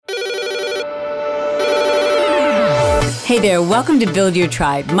Hey there, welcome to Build Your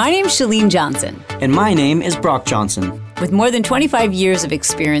Tribe. My name's Chalene Johnson. And my name is Brock Johnson. With more than 25 years of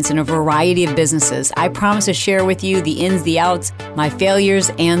experience in a variety of businesses, I promise to share with you the ins, the outs, my failures,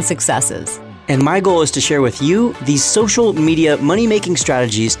 and successes. And my goal is to share with you these social media money-making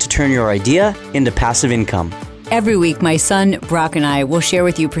strategies to turn your idea into passive income. Every week, my son, Brock, and I will share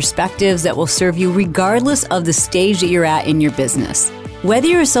with you perspectives that will serve you regardless of the stage that you're at in your business. Whether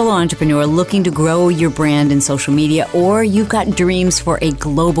you're a solo entrepreneur looking to grow your brand in social media or you've got dreams for a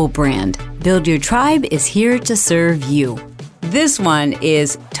global brand, Build Your Tribe is here to serve you. This one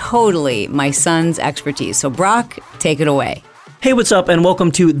is totally my son's expertise. So Brock, take it away. Hey, what's up? And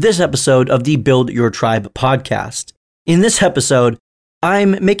welcome to this episode of the Build Your Tribe podcast. In this episode,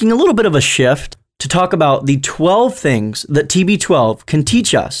 I'm making a little bit of a shift to talk about the 12 things that TB12 can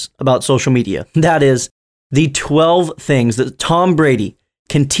teach us about social media. That is, the 12 things that Tom Brady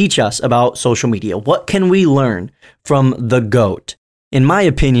can teach us about social media. What can we learn from the GOAT? In my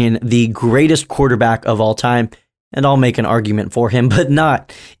opinion, the greatest quarterback of all time, and I'll make an argument for him, but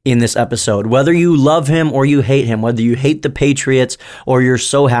not in this episode. Whether you love him or you hate him, whether you hate the Patriots or you're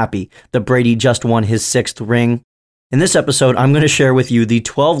so happy that Brady just won his 6th ring, in this episode, I'm going to share with you the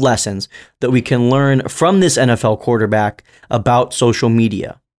 12 lessons that we can learn from this NFL quarterback about social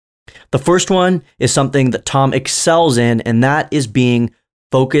media. The first one is something that Tom excels in, and that is being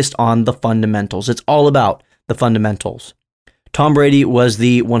focused on the fundamentals. It's all about the fundamentals. Tom Brady was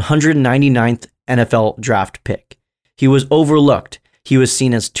the 199th NFL draft pick. He was overlooked. He was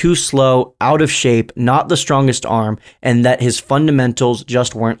seen as too slow, out of shape, not the strongest arm, and that his fundamentals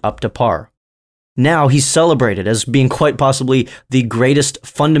just weren't up to par. Now he's celebrated as being quite possibly the greatest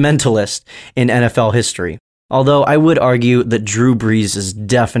fundamentalist in NFL history. Although I would argue that Drew Brees is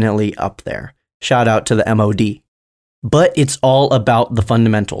definitely up there. Shout out to the MOD. But it's all about the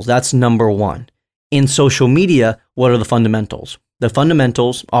fundamentals. That's number one. In social media, what are the fundamentals? The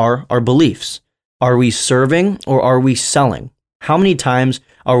fundamentals are our beliefs. Are we serving or are we selling? How many times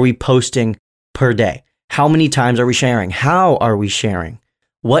are we posting per day? How many times are we sharing? How are we sharing?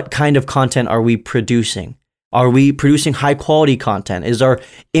 What kind of content are we producing? Are we producing high quality content? Is our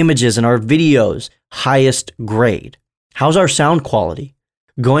images and our videos highest grade? How's our sound quality?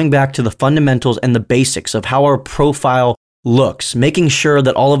 Going back to the fundamentals and the basics of how our profile looks, making sure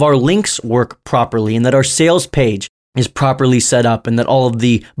that all of our links work properly and that our sales page is properly set up and that all of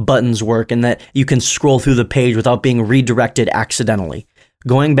the buttons work and that you can scroll through the page without being redirected accidentally.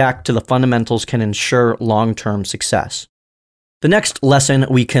 Going back to the fundamentals can ensure long-term success. The next lesson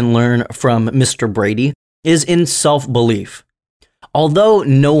we can learn from Mr. Brady is in self-belief. Although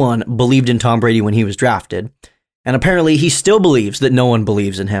no one believed in Tom Brady when he was drafted, and apparently he still believes that no one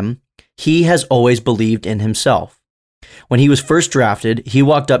believes in him, he has always believed in himself. When he was first drafted, he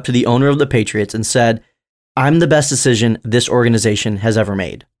walked up to the owner of the Patriots and said, "I'm the best decision this organization has ever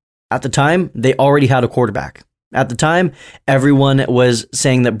made." At the time, they already had a quarterback. At the time, everyone was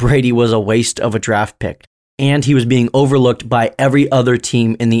saying that Brady was a waste of a draft pick, and he was being overlooked by every other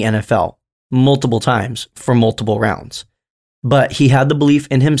team in the NFL multiple times for multiple rounds. But he had the belief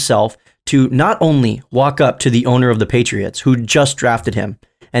in himself to not only walk up to the owner of the Patriots who just drafted him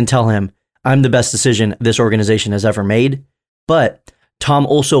and tell him, "I'm the best decision this organization has ever made," but Tom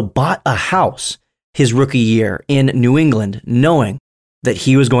also bought a house his rookie year in New England, knowing that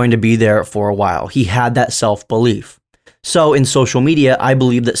he was going to be there for a while. He had that self-belief. So in social media, I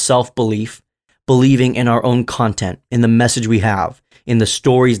believe that self-belief, believing in our own content, in the message we have, in the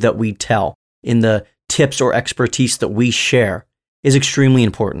stories that we tell, in the tips or expertise that we share, is extremely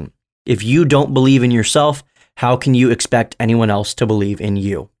important. If you don't believe in yourself, how can you expect anyone else to believe in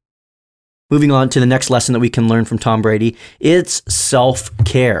you? Moving on to the next lesson that we can learn from Tom Brady, it's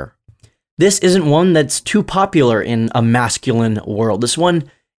self-care. This isn't one that's too popular in a masculine world. This one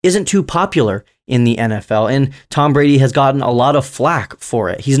isn't too popular in the NFL, and Tom Brady has gotten a lot of flack for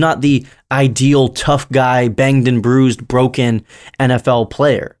it. He's not the ideal tough guy, banged and bruised, broken NFL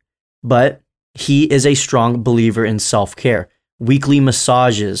player, but he is a strong believer in self-care. Weekly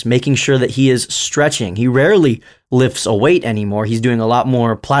massages, making sure that he is stretching. He rarely lifts a weight anymore. He's doing a lot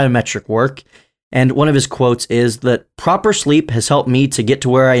more plyometric work. And one of his quotes is that proper sleep has helped me to get to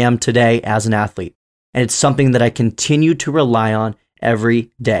where I am today as an athlete. And it's something that I continue to rely on every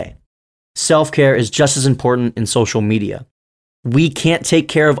day. Self-care is just as important in social media. We can't take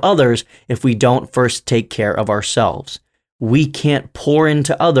care of others if we don't first take care of ourselves. We can't pour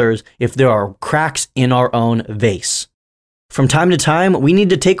into others if there are cracks in our own vase. From time to time, we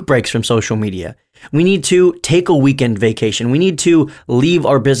need to take breaks from social media. We need to take a weekend vacation. We need to leave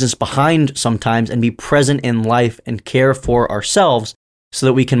our business behind sometimes and be present in life and care for ourselves so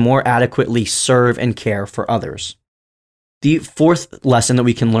that we can more adequately serve and care for others. The fourth lesson that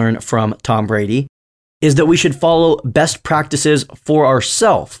we can learn from Tom Brady is that we should follow best practices for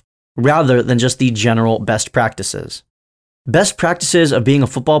ourselves rather than just the general best practices. Best practices of being a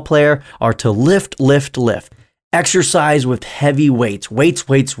football player are to lift, exercise with heavy weights,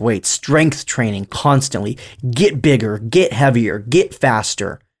 strength training constantly, get bigger, get heavier, get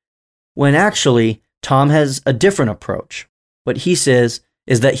faster. When actually, Tom has a different approach. What he says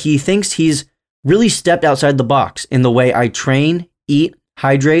is that he thinks he's really stepped outside the box in the way I train, eat,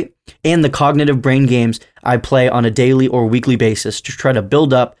 hydrate, and the cognitive brain games I play on a daily or weekly basis to try to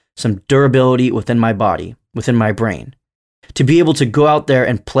build up some durability within my body, within my brain, to be able to go out there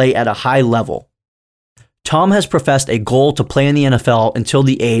and play at a high level. Tom has professed a goal to play in the NFL until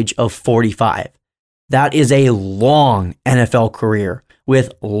the age of 45. That is a long NFL career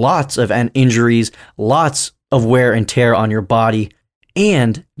with lots of injuries, lots of wear and tear on your body,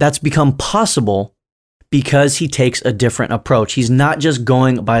 and that's become possible because he takes a different approach. He's not just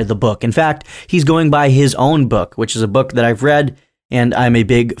going by the book. In fact, he's going by his own book, which is a book that I've read and I'm a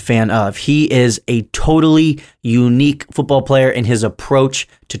big fan of. He is a totally unique football player in his approach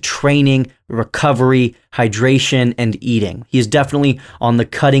to training, recovery, hydration, and eating. He is definitely on the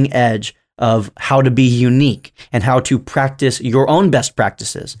cutting edge of how to be unique and how to practice your own best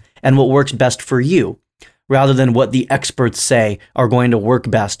practices and what works best for you, rather than what the experts say are going to work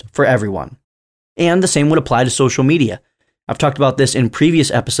best for everyone. And the same would apply to social media. I've talked about this in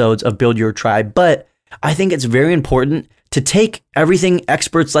previous episodes of Build Your Tribe, but I think it's very important to take everything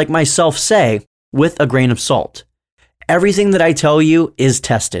experts like myself say with a grain of salt. Everything that I tell you is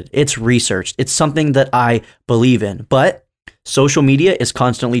tested. It's researched. It's something that I believe in. But social media is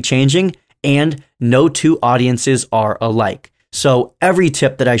constantly changing and no two audiences are alike. So every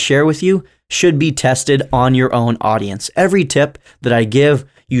tip that I share with you should be tested on your own audience. Every tip that I give,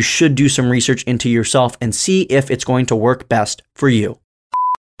 you should do some research into yourself and see if it's going to work best for you.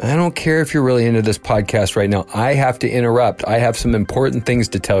 I don't care if you're really into this podcast right now. I have to interrupt. I have some important things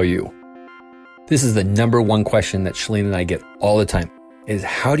to tell you. This is the number one question that Shalene and I get all the time is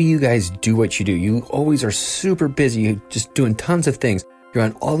how do you guys do what you do? You always are super busy. You're just doing tons of things. You're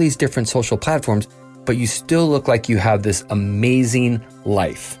on all these different social platforms, but you still look like you have this amazing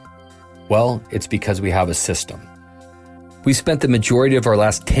life. Well, it's because we have a system. We spent the majority of our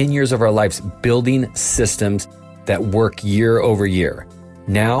last 10 years of our lives building systems that work year over year.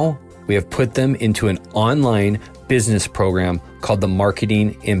 Now, we have put them into an online business program called the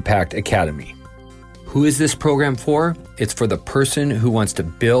Marketing Impact Academy. Who is this program for? It's for the person who wants to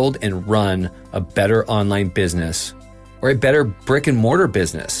build and run a better online business or a better brick and mortar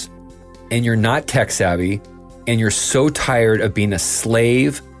business. And you're not tech savvy and you're so tired of being a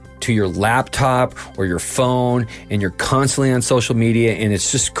slave to your laptop or your phone and you're constantly on social media and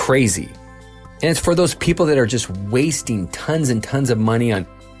it's just crazy. And it's for those people that are just wasting tons and tons of money on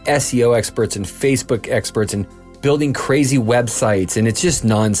SEO experts and Facebook experts and building crazy websites, and it's just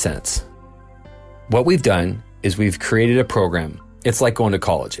nonsense. What we've done is we've created a program. It's like going to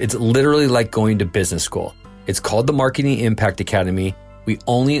college. It's literally like going to business school. It's called the Marketing Impact Academy. We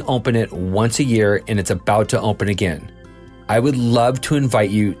only open it once a year, and it's about to open again. I would love to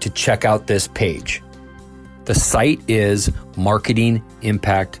invite you to check out this page. The site is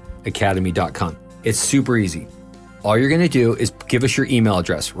marketingimpactacademy.com. It's super easy. All you're going to do is give us your email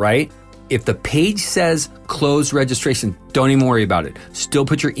address, right? If the page says closed registration, don't even worry about it. Still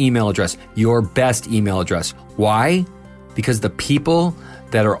put your email address, your best email address. Why? Because the people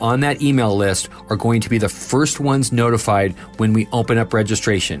that are on that email list are going to be the first ones notified when we open up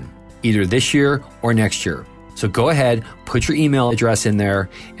registration, either this year or next year. So go ahead, put your email address in there,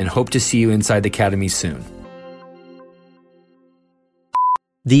 and hope to see you inside the Academy soon.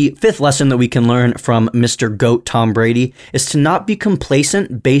 The fifth lesson that we can learn from Mr. GOAT Tom Brady is to not be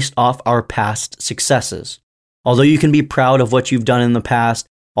complacent based off our past successes. Although you can be proud of what you've done in the past,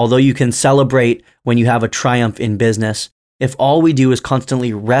 although you can celebrate when you have a triumph in business, if all we do is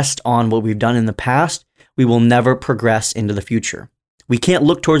constantly rest on what we've done in the past, we will never progress into the future. We can't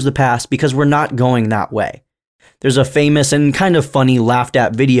look towards the past because we're not going that way. There's a famous and kind of funny laughed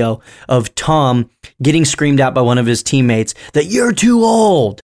at video of Tom getting screamed at by one of his teammates that you're too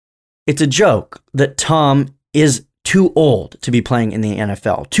old. It's a joke that Tom is too old to be playing in the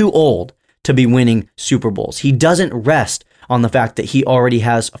NFL, too old to be winning Super Bowls. He doesn't rest on the fact that he already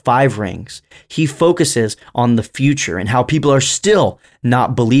has 5 rings. He focuses on the future and how people are still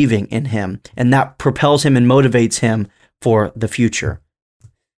not believing in him, and that propels him and motivates him for the future.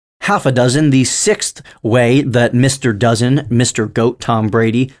 Half a dozen, the sixth way that Mr. Dozen, Mr. GOAT Tom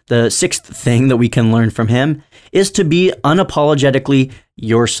Brady, the sixth thing that we can learn from him is to be unapologetically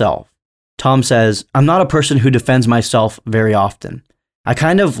yourself. Tom says, I'm not a person who defends myself very often. I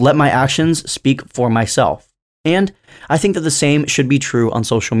kind of let my actions speak for myself. And I think that the same should be true on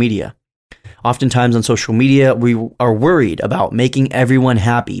social media. Oftentimes on social media, we are worried about making everyone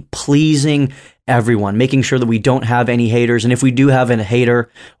happy, pleasing everyone, making sure that we don't have any haters. And if we do have a hater,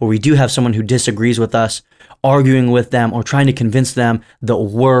 or we do have someone who disagrees with us, arguing with them or trying to convince them that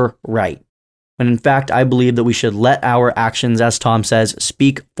we're right. When in fact, I believe that we should let our actions, as Tom says,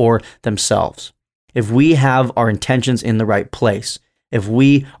 speak for themselves. If we have our intentions in the right place, if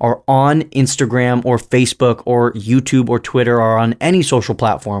we are on Instagram or Facebook or YouTube or Twitter or on any social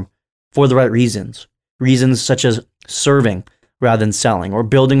platform for the right reasons such as serving rather than selling, or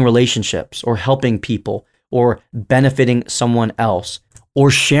building relationships, or helping people, or benefiting someone else,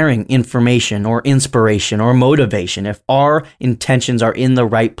 or sharing information or inspiration or motivation, if our intentions are in the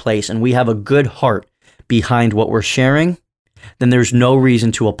right place and we have a good heart behind what we're sharing, then there's no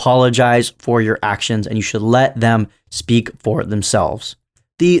reason to apologize for your actions, and you should let them speak for themselves.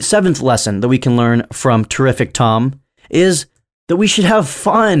 The 7th lesson that we can learn from Terrific Tom is that we should have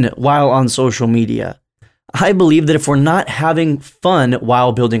fun while on social media. I believe that if we're not having fun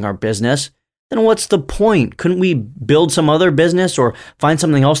while building our business, then what's the point? Couldn't we build some other business or find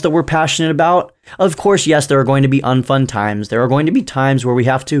something else that we're passionate about? Of course, yes, there are going to be unfun times. There are going to be times where we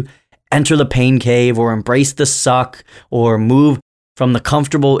have to enter the pain cave or embrace the suck or move from the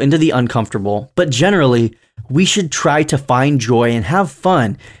comfortable into the uncomfortable. But generally, we should try to find joy and have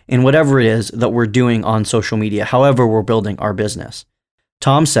fun in whatever it is that we're doing on social media, however we're building our business.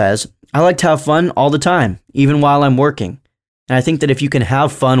 Tom says, I like to have fun all the time, even while I'm working. And I think that if you can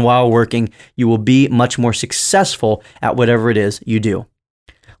have fun while working, you will be much more successful at whatever it is you do.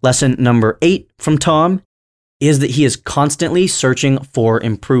 Lesson number 8 from Tom is that he is constantly searching for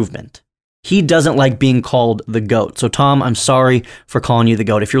improvement. He doesn't like being called the GOAT. So Tom, I'm sorry for calling you the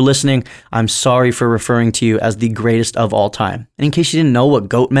GOAT. If you're listening, I'm sorry for referring to you as the greatest of all time. And in case you didn't know what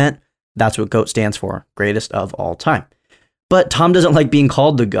GOAT meant, that's what GOAT stands for, greatest of all time. But Tom doesn't like being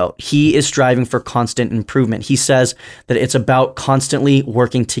called the GOAT. He is striving for constant improvement. He says that it's about constantly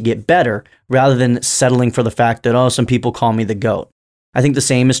working to get better rather than settling for the fact that, oh, some people call me the GOAT. I think the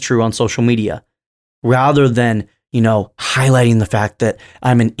same is true on social media. Rather than, highlighting the fact that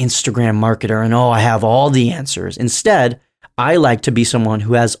I'm an Instagram marketer and, I have all the answers. Instead, I like to be someone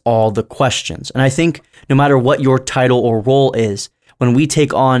who has all the questions. And I think no matter what your title or role is, when we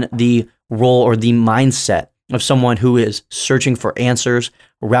take on the role or the mindset of someone who is searching for answers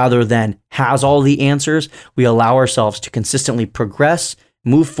rather than has all the answers, we allow ourselves to consistently progress,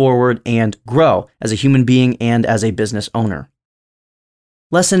 move forward, and grow as a human being and as a business owner.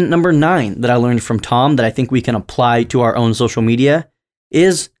 Lesson number 9 that I learned from Tom that I think we can apply to our own social media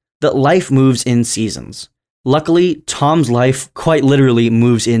is that life moves in seasons. Luckily, Tom's life quite literally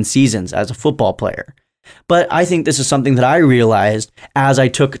moves in seasons as a football player. But I think this is something that I realized as I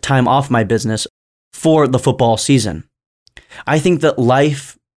took time off my business for the football season. I think that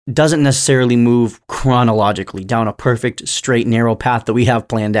life doesn't necessarily move chronologically down a perfect, straight, narrow path that we have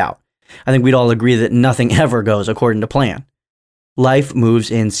planned out. I think we'd all agree that nothing ever goes according to plan. Life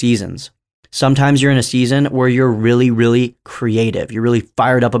moves in seasons. Sometimes you're in a season where you're really, really creative. You're really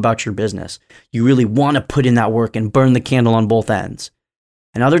fired up about your business. You really want to put in that work and burn the candle on both ends.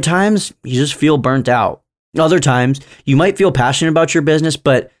 And other times, you just feel burnt out. Other times, you might feel passionate about your business,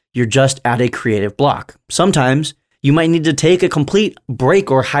 but you're just at a creative block. Sometimes, you might need to take a complete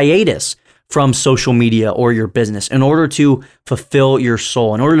break or hiatus from social media or your business in order to fulfill your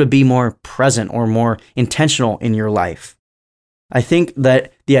soul, in order to be more present or more intentional in your life. I think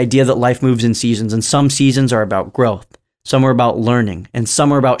that the idea that life moves in seasons, and some seasons are about growth, some are about learning, and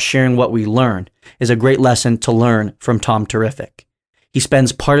some are about sharing what we learned, is a great lesson to learn from Tom Terrific. He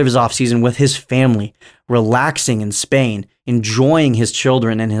spends part of his off season with his family, relaxing in Spain, enjoying his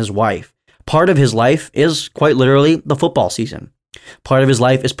children and his wife. Part of his life is quite literally the football season. Part of his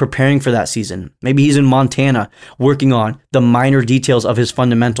life is preparing for that season. Maybe he's in Montana working on the minor details of his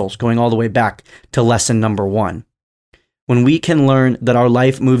fundamentals, going all the way back to lesson number 1. When we can learn that our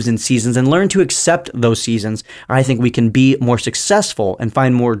life moves in seasons and learn to accept those seasons, I think we can be more successful and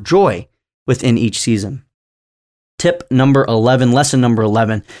find more joy within each season. Tip number 11, lesson number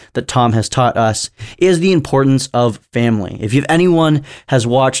 11 that Tom has taught us is the importance of family. If anyone has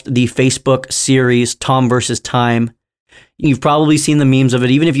watched the Facebook series Tom vs. Time, you've probably seen the memes of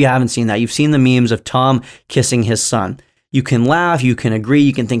it. Even if you haven't seen that, you've seen the memes of Tom kissing his son. You can laugh, you can agree,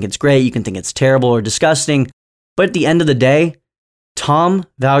 you can think it's great, you can think it's terrible or disgusting. But at the end of the day, Tom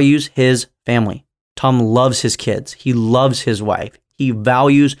values his family. Tom loves his kids. He loves his wife. He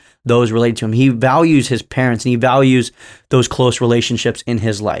values those related to him. He values his parents, and he values those close relationships in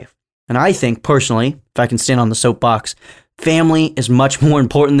his life. And I think personally, if I can stand on the soapbox, family is much more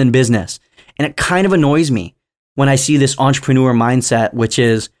important than business. And it kind of annoys me when I see this entrepreneur mindset, which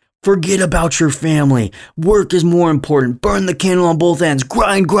is forget about your family. Work is more important. Burn the candle on both ends.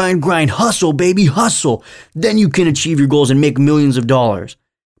 Grind, grind, grind. Hustle, baby, hustle. Then you can achieve your goals and make millions of dollars.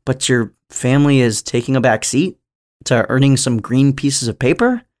 But your family is taking a back seat to earning some green pieces of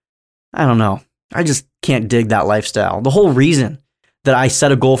paper? I don't know. I just can't dig that lifestyle. The whole reason that I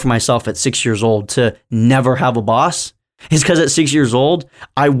set a goal for myself at 6 years old to never have a boss is because at 6 years old,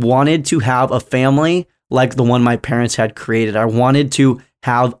 I wanted to have a family like the one my parents had created. I wanted to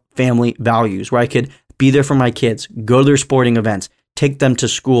have family values where I could be there for my kids, go to their sporting events, take them to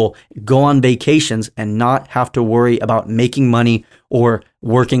school, go on vacations, and not have to worry about making money or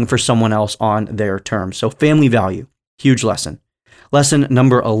working for someone else on their terms. So family value, huge lesson. Lesson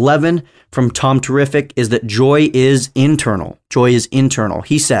number 11 from Tom Terrific is that joy is internal. Joy is internal.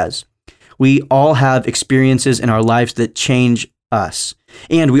 He says, we all have experiences in our lives that change us,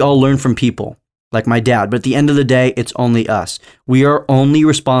 and we all learn from people like my dad. But at the end of the day, it's only us. We are only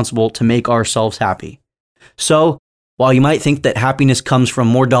responsible to make ourselves happy. So while you might think that happiness comes from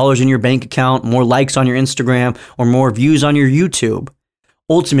more dollars in your bank account, more likes on your Instagram, or more views on your YouTube,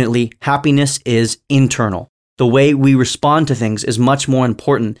 ultimately, happiness is internal. The way we respond to things is much more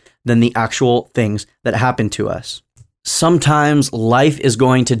important than the actual things that happen to us. Sometimes life is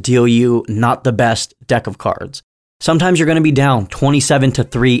going to deal you not the best deck of cards. Sometimes you're going to be down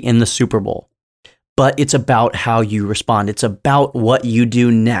 27-3 in the Super Bowl. But it's about how you respond. It's about what you do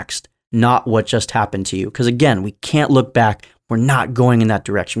next, not what just happened to you. Because again, we can't look back. We're not going in that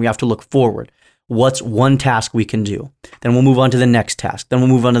direction. We have to look forward. What's one task we can do? Then we'll move on to the next task. Then we'll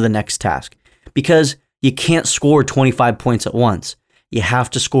move on to the next task. Because you can't score 25 points at once. You have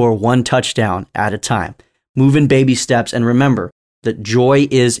to score one touchdown at a time. Move in baby steps, and remember that joy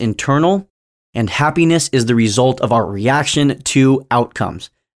is internal and happiness is the result of our reaction to outcomes,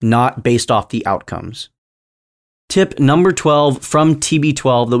 not based off the outcomes. Tip number 12 from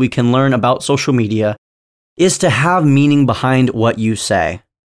TB12 that we can learn about social media is to have meaning behind what you say.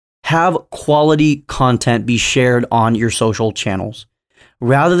 Have quality content be shared on your social channels.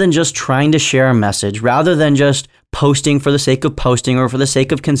 Rather than just trying to share a message, rather than just posting for the sake of posting or for the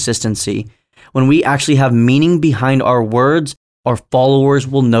sake of consistency, when we actually have meaning behind our words, our followers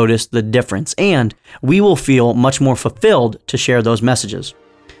will notice the difference and we will feel much more fulfilled to share those messages.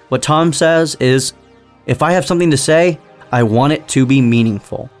 What Tom says is, if I have something to say, I want it to be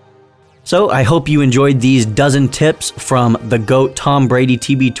meaningful. So I hope you enjoyed these dozen tips from the GOAT Tom Brady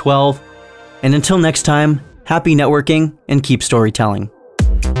TB12. And until next time, happy networking and keep storytelling.